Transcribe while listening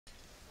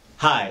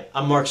Hi,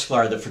 I'm Marc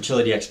Sklar, the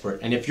fertility expert,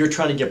 and if you're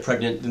trying to get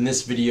pregnant, then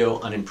this video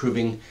on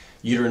improving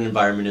uterine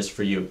environment is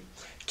for you.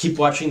 Keep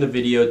watching the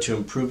video to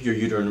improve your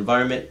uterine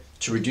environment,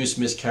 to reduce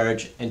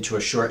miscarriage, and to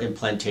assure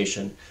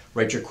implantation.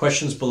 Write your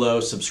questions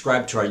below,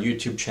 subscribe to our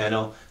YouTube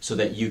channel so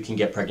that you can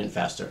get pregnant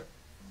faster.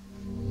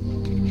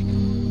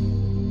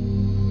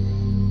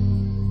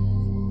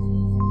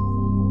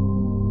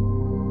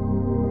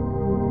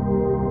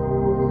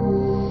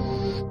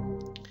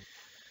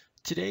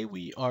 Today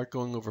we are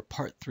going over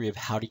part 3 of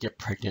how to get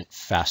pregnant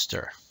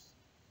faster.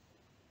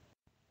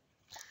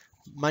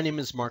 My name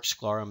is Marc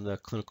Sklar. I'm the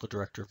Clinical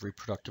Director of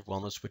Reproductive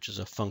Wellness, which is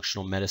a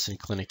functional medicine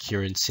clinic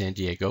here in San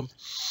Diego.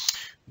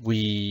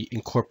 We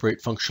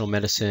incorporate functional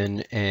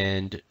medicine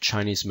and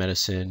Chinese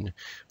medicine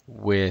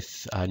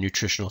with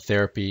nutritional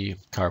therapy,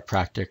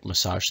 chiropractic,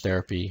 massage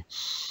therapy,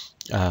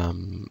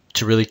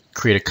 to really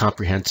create a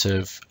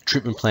comprehensive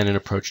treatment plan and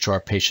approach to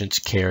our patients'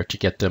 care to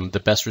get them the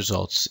best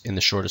results in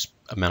the shortest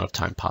amount of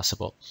time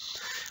possible.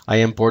 I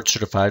am board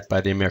certified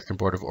by the American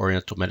Board of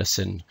Oriental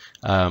Medicine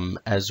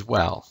as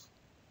well.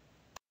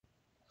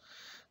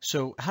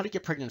 So how to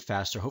get pregnant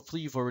faster.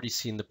 Hopefully you've already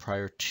seen the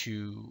prior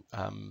two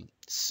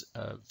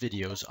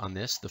videos on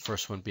this, the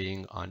first one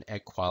being on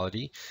egg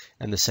quality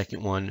and the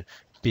second one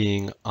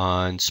being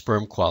on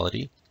sperm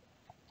quality.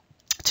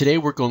 Today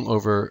we're going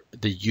over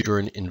the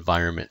uterine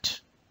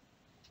environment.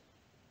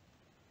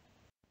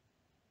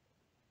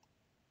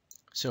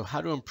 So how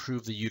to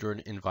improve the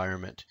uterine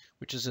environment,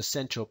 which is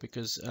essential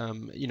because,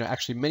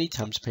 actually many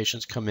times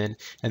patients come in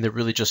and they're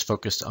really just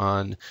focused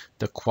on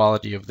the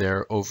quality of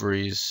their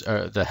ovaries,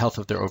 the health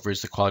of their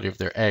ovaries, the quality of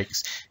their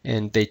eggs,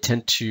 and they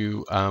tend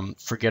to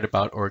forget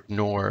about or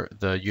ignore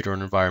the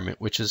uterine environment,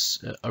 which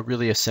is a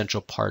really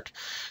essential part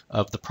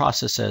of the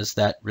process, as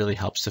that really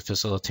helps to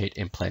facilitate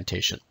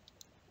implantation.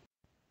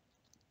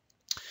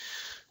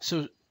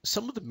 So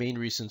some of the main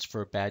reasons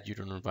for a bad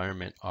uterine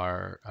environment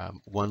are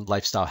one,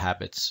 lifestyle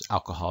habits,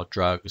 alcohol,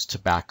 drugs,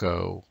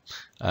 tobacco,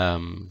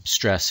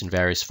 stress in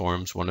various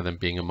forms, one of them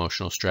being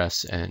emotional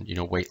stress and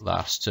weight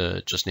loss,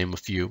 to just name a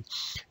few.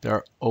 There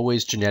are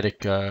always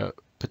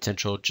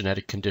potential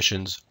genetic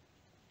conditions,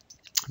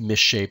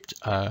 misshaped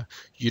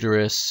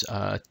uterus,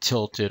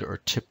 tilted or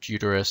tipped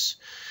uterus.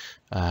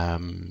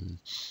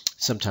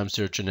 Sometimes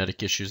there are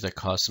genetic issues that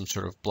cause some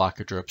sort of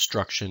blockage or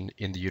obstruction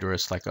in the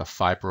uterus, like a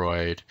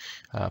fibroid,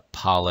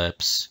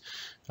 polyps.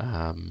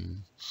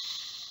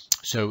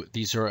 So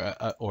these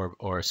are,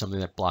 or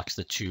something that blocks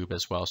the tube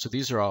as well. So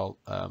these are all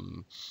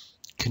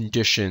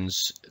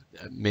conditions.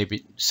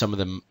 Maybe some of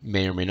them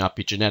may or may not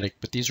be genetic,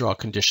 but these are all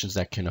conditions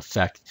that can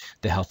affect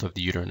the health of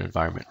the uterine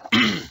environment.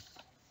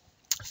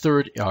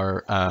 Third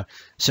are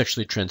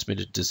sexually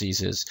transmitted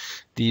diseases.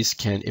 These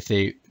can, if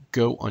they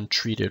go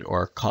untreated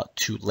or are caught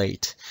too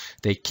late,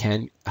 they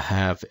can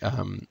have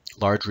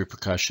large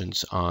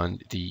repercussions on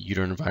the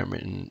uterine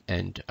environment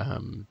and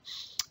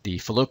the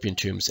fallopian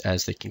tubes,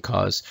 as they can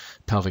cause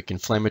pelvic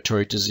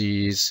inflammatory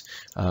disease,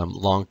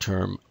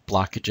 long-term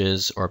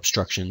blockages or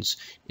obstructions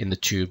in the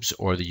tubes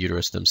or the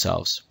uterus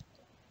themselves.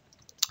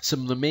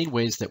 Some of the main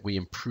ways that we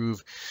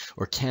improve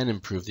or can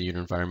improve the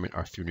uterine environment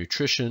are through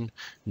nutrition,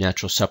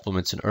 natural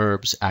supplements and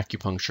herbs,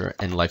 acupuncture,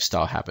 and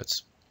lifestyle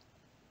habits.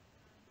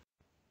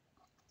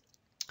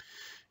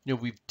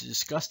 We've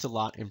discussed a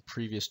lot in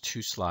previous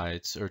two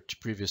slides or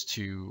previous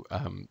two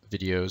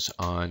videos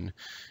on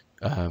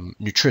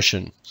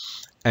nutrition.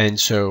 And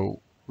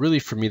so really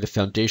for me, the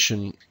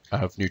foundation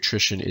of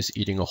nutrition is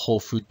eating a whole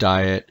food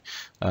diet,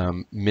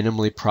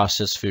 minimally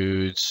processed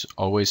foods,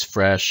 always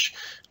fresh,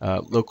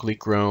 locally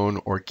grown,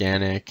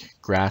 organic,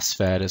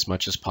 grass-fed as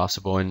much as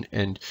possible.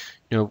 And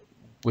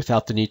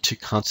without the need to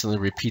constantly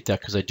repeat that,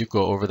 because I do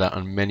go over that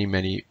on many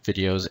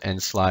videos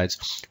and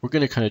slides, we're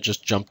going to kind of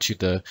just jump to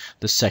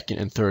the second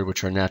and third,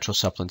 which are natural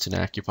supplements and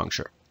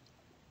acupuncture.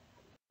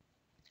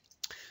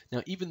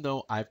 Now, even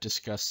though I've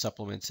discussed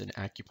supplements and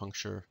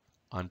acupuncture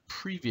on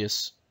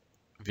previous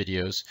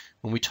videos,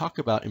 when we talk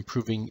about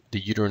improving the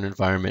uterine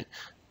environment,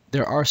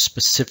 there are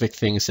specific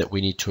things that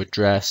we need to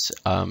address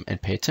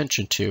and pay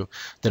attention to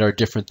that are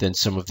different than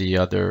some of the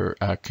other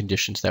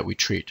conditions that we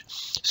treat.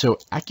 So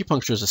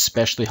acupuncture is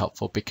especially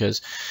helpful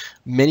because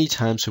many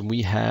times when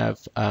we have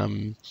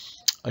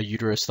a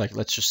uterus, like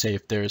let's just say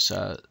if there's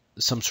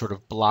some sort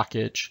of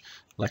blockage,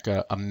 like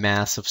a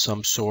mass of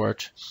some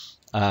sort,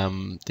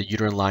 the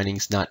uterine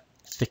lining's not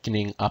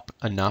thickening up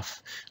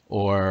enough,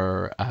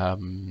 or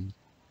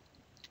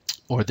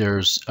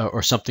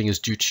something is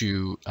due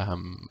to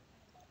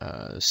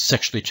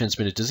sexually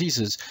transmitted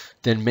diseases,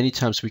 then many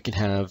times we can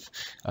have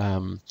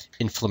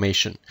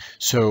inflammation.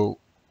 So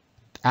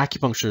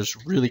acupuncture is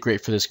really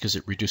great for this because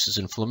it reduces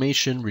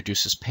inflammation,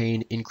 reduces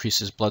pain,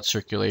 increases blood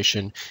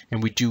circulation,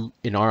 and we do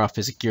in our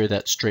office gear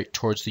that straight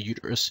towards the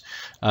uterus,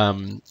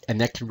 and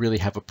that can really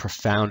have a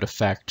profound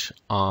effect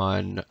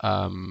on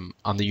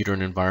the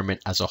uterine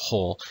environment as a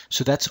whole.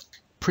 So that's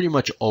pretty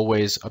much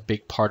always a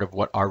big part of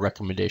what our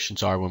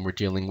recommendations are when we're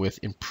dealing with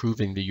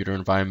improving the uterine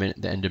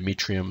environment, the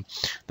endometrium,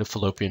 the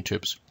fallopian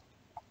tubes.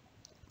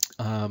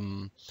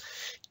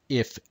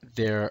 If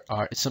there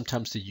are,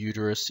 sometimes the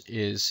uterus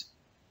is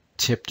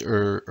tipped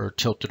or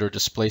tilted or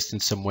displaced in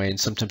some way, and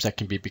sometimes that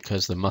can be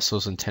because the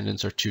muscles and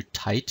tendons are too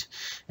tight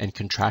and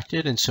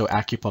contracted, and so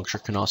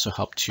acupuncture can also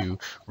help to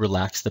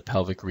relax the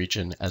pelvic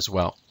region as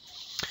well.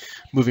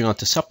 Moving on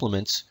to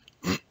supplements,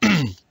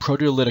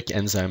 proteolytic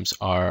enzymes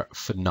are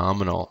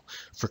phenomenal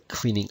for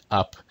cleaning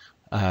up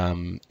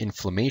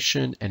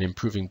inflammation and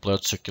improving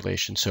blood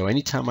circulation. So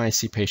anytime I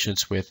see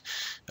patients with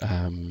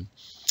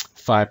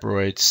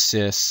fibroids,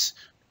 cysts,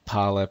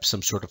 polyps,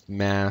 some sort of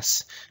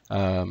mass,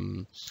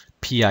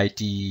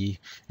 PID,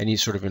 any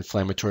sort of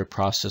inflammatory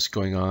process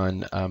going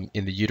on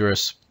in the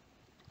uterus,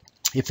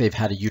 if they've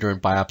had a uterine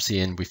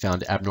biopsy and we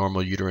found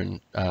abnormal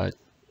uterine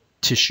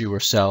tissue or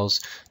cells,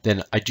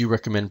 then I do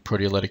recommend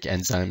proteolytic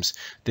enzymes.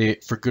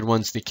 For good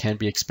ones, they can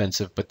be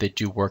expensive, but they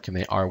do work and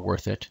they are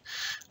worth it.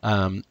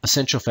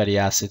 Essential fatty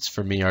acids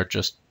for me are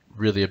just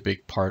really a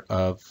big part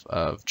of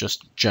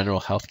just general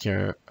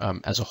healthcare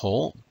as a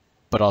whole,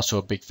 but also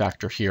a big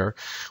factor here.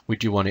 We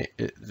do want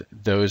to,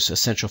 those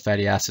essential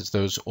fatty acids,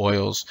 those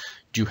oils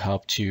do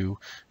help to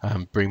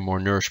bring more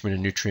nourishment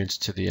and nutrients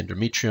to the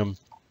endometrium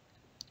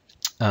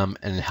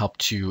and help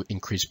to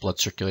increase blood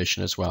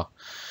circulation as well.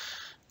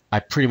 I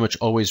pretty much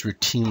always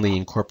routinely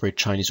incorporate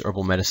Chinese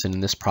herbal medicine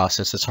in this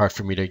process. It's hard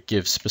for me to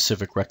give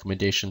specific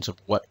recommendations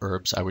of what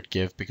herbs I would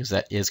give because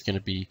that is going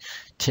to be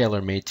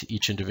tailor-made to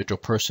each individual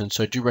person.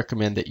 So I do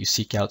recommend that you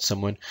seek out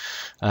someone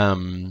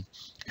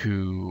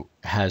who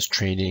has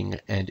training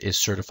and is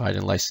certified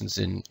and licensed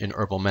in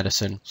herbal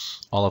medicine.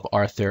 All of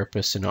our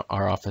therapists in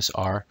our office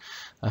are,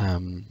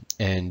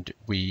 and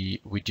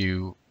we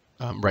do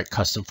write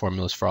custom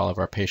formulas for all of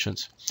our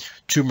patients.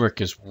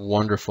 Turmeric is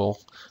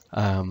wonderful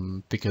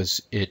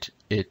because it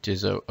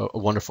is a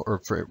wonderful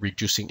herb for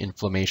reducing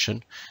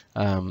inflammation,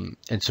 and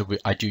so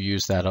I do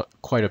use that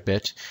quite a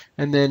bit.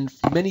 And then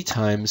many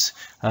times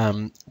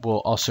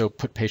we'll also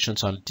put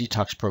patients on a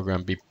detox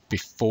program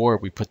before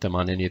we put them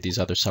on any of these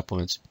other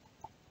supplements.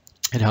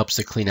 It helps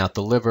to clean out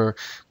the liver,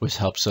 which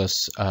helps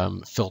us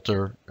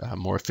filter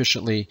more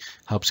efficiently,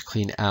 helps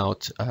clean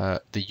out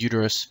the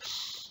uterus,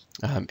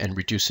 and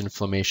reduce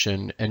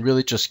inflammation, and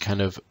really just kind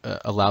of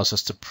allows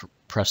us to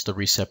press the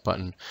reset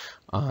button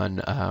on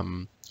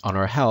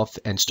our health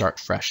and start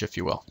fresh, if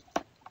you will.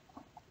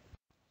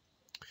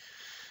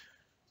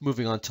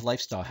 Moving on to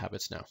lifestyle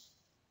habits now.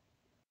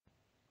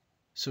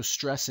 So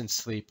stress and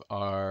sleep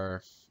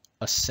are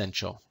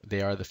essential.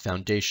 They are the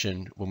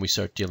foundation when we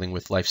start dealing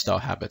with lifestyle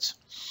habits.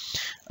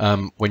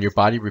 When your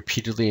body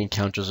repeatedly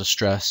encounters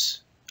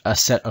a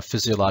set of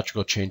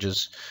physiological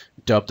changes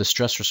dubbed the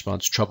stress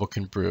response, trouble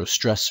can brew.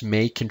 Stress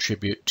may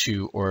contribute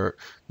to or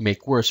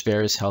make worse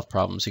various health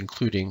problems,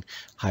 including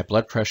high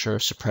blood pressure,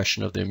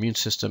 suppression of the immune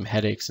system,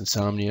 headaches,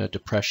 insomnia,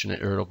 depression,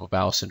 and irritable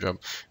bowel syndrome.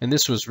 And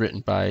this was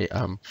written by,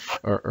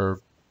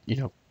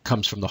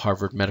 comes from the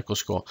Harvard Medical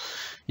School.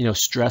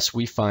 Stress,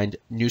 we find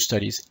new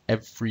studies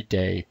every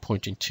day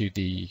pointing to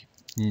the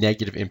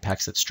negative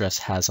impacts that stress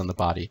has on the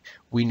body.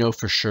 We know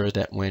for sure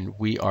that when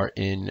we are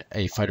in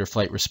a fight or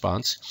flight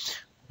response,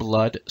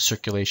 blood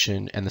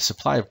circulation and the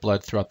supply of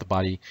blood throughout the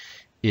body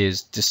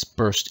is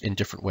dispersed in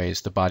different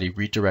ways. The body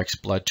redirects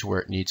blood to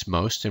where it needs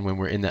most, and when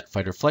we're in that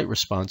fight or flight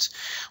response,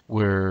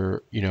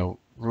 we're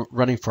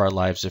running for our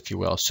lives, if you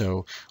will.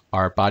 So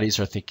our bodies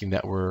are thinking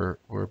that we're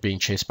being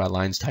chased by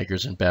lions,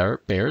 tigers, and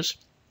bears,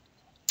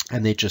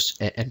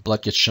 and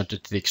blood gets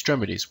shunted to the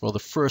extremities. Well, the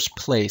first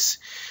place,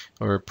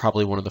 or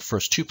probably one of the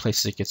first two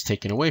places it gets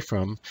taken away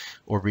from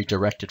or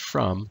redirected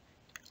from,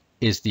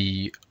 is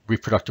the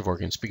reproductive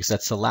organs, because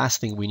that's the last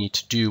thing we need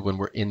to do when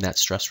we're in that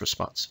stress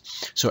response.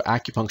 So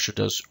acupuncture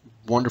does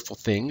wonderful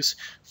things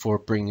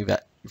for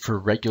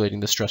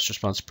regulating the stress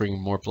response,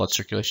 bringing more blood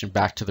circulation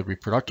back to the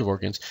reproductive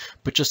organs,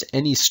 but just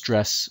any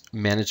stress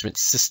management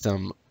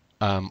system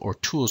or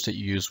tools that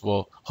you use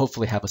will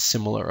hopefully have a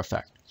similar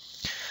effect.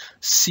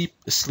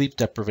 Sleep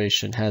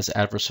deprivation has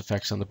adverse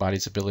effects on the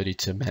body's ability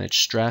to manage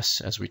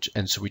stress,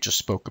 so we just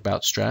spoke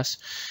about stress,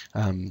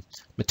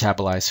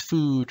 metabolize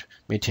food,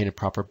 maintain a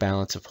proper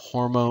balance of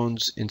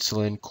hormones,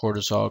 insulin,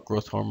 cortisol,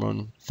 growth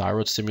hormone,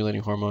 thyroid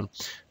stimulating hormone,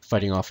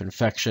 fighting off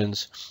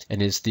infections,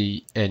 and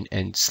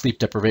sleep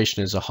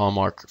deprivation is a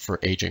hallmark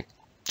for aging.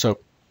 So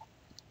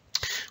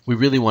we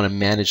really want to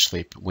manage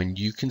sleep. When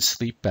you can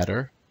sleep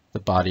better, the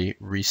body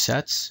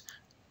resets,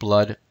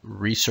 blood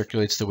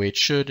recirculates the way it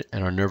should,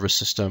 and our nervous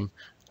system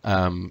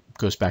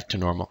goes back to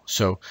normal.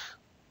 So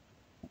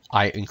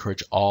I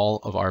encourage all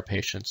of our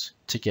patients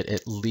to get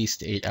at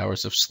least 8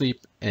 hours of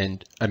sleep,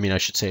 and I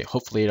should say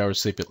hopefully 8 hours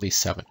of sleep, at least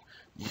 7.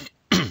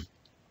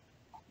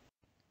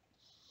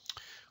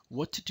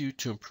 What to do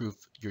to improve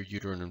your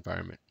uterine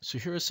environment? So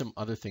here are some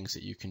other things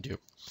that you can do.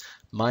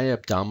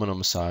 Abdominal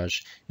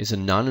massage is a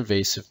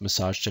non-invasive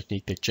massage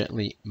technique that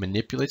gently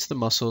manipulates the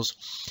muscles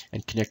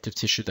and connective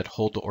tissue that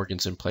hold the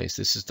organs in place.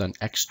 This is done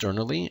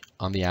externally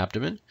on the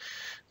abdomen.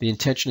 The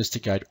intention is to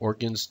guide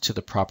organs to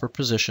the proper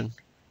position,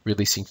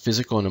 releasing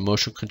physical and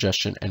emotional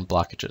congestion and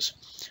blockages.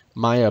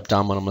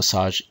 Abdominal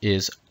massage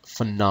is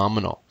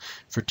phenomenal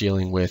for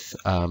dealing with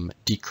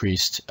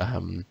decreased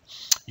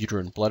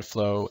uterine blood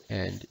flow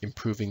and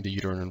improving the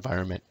uterine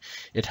environment.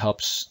 It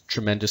helps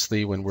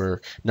tremendously when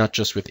we're not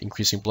just with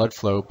increasing blood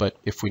flow, but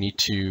if we need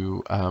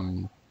to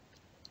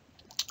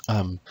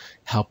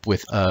help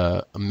with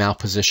a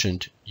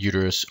malpositioned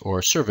uterus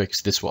or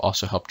cervix, this will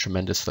also help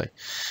tremendously.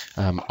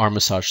 Our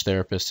massage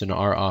therapist in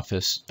our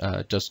office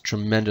does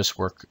tremendous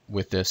work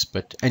with this,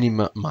 but any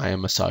Maya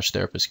massage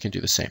therapist can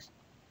do the same.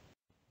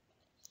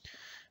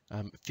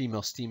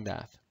 Female steam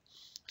bath.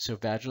 So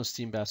vaginal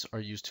steam baths are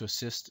used to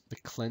assist the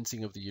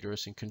cleansing of the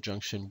uterus in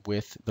conjunction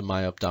with the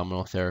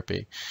myoabdominal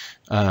therapy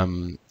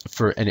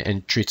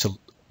and treats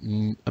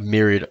a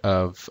myriad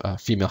of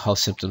female health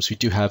symptoms. We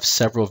do have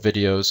several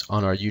videos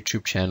on our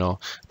YouTube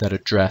channel that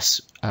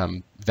address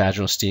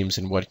vaginal steams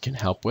and what it can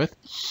help with.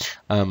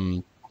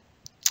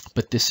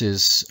 But this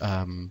is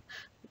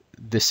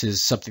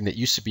something that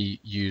used to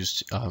be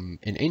used in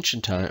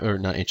ancient times, or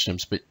not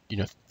ancient times, but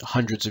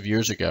hundreds of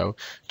years ago,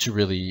 to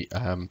really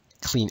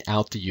clean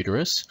out the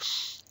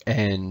uterus,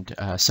 and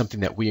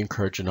something that we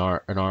encourage in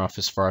our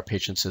office for our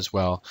patients as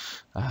well,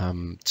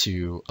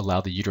 to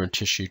allow the uterine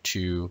tissue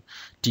to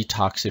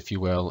detox, if you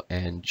will,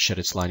 and shed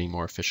its lining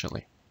more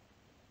efficiently.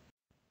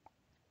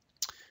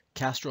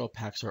 Castor oil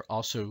packs are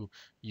also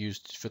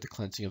used for the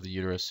cleansing of the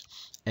uterus,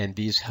 and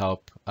these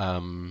help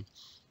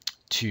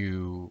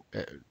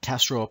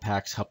castor oil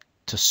packs help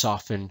to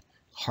soften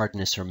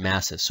hardness or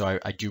masses. So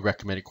I do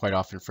recommend it quite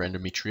often for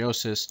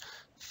endometriosis,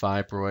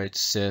 fibroids,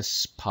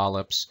 cysts,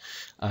 polyps,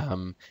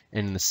 and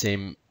in the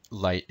same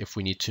light, if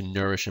we need to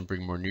nourish and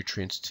bring more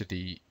nutrients to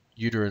the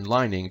uterine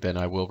lining, then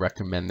I will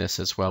recommend this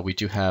as well. We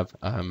do have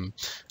a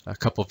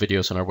couple of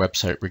videos on our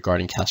website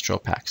regarding castor oil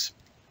packs.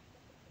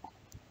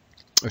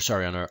 Or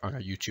sorry, on our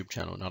YouTube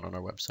channel, not on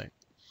our website.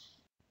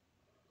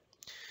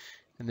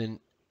 And then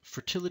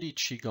fertility,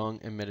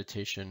 qigong, and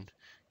meditation.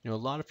 A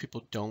lot of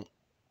people don't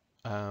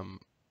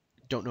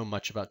know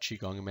much about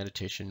qigong and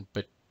meditation,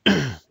 but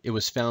it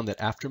was found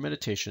that after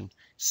meditation,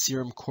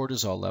 serum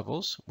cortisol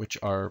levels, which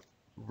are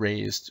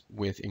raised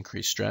with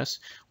increased stress,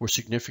 were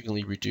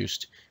significantly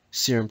reduced.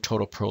 Serum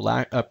total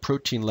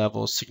protein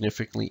levels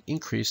significantly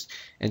increased,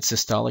 and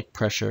systolic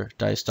pressure,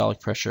 diastolic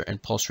pressure,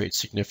 and pulse rate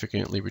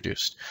significantly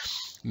reduced.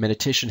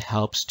 Meditation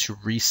helps to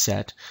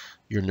reset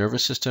your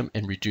nervous system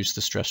and reduce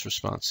the stress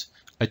response.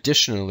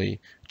 Additionally,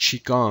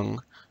 qigong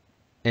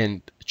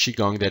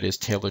that is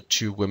tailored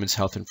to women's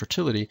health and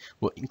fertility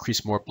will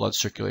increase more blood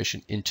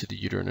circulation into the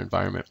uterine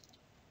environment.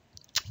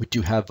 We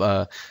do have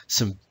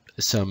some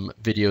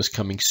videos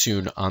coming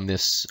soon on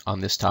this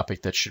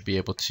topic that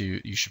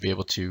you should be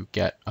able to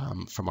get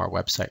from our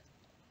website.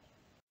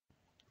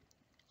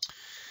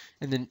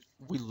 And then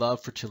we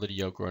love fertility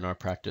yoga in our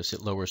practice.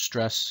 It lowers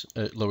stress,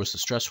 it lowers the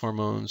stress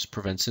hormones,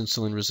 prevents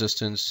insulin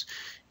resistance,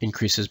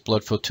 increases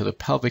blood flow to the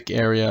pelvic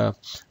area,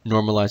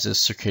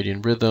 normalizes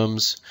circadian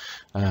rhythms,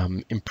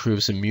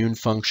 improves immune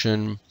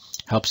function,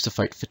 helps to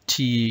fight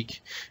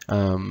fatigue,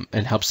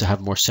 and helps to have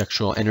more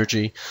sexual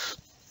energy.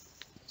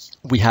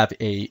 We have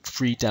a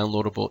free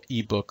downloadable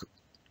ebook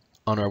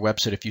on our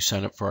website if you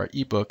sign up for our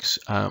ebooks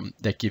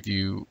that give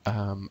you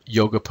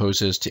yoga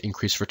poses to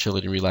increase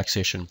fertility and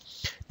relaxation.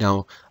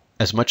 Now,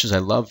 as much as I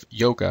love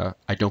yoga,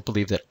 I don't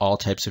believe that all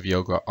types of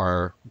yoga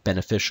are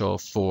beneficial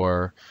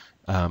for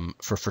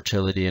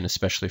fertility and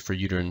especially for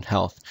uterine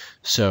health.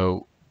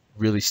 So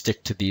really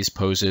stick to these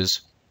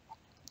poses.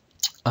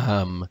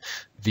 I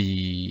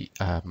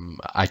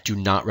do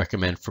not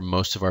recommend for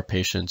most of our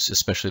patients,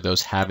 especially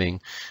those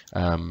having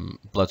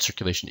blood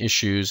circulation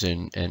issues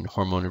and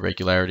hormone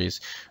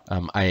irregularities.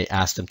 I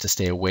ask them to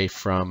stay away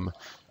from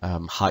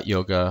hot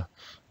yoga.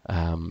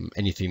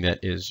 Anything that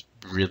is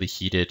really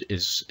heated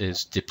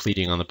is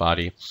depleting on the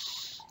body.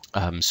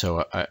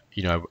 So I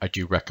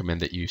do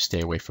recommend that you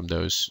stay away from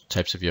those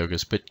types of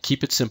yogas, but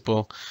keep it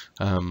simple.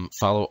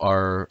 Follow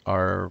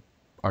our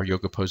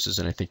yoga poses,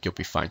 and I think you'll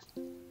be fine.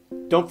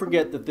 Don't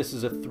forget that this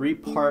is a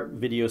 3-part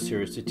video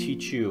series to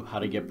teach you how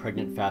to get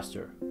pregnant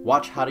faster.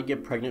 Watch How to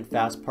Get Pregnant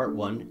Fast Part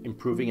 1,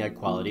 Improving Egg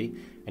Quality,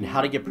 and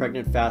How to Get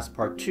Pregnant Fast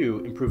Part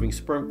 2, Improving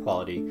Sperm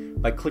Quality,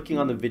 by clicking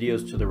on the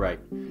videos to the right.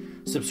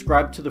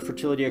 Subscribe to the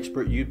Fertility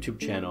Expert YouTube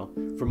channel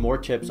for more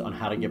tips on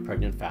how to get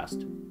pregnant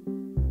fast.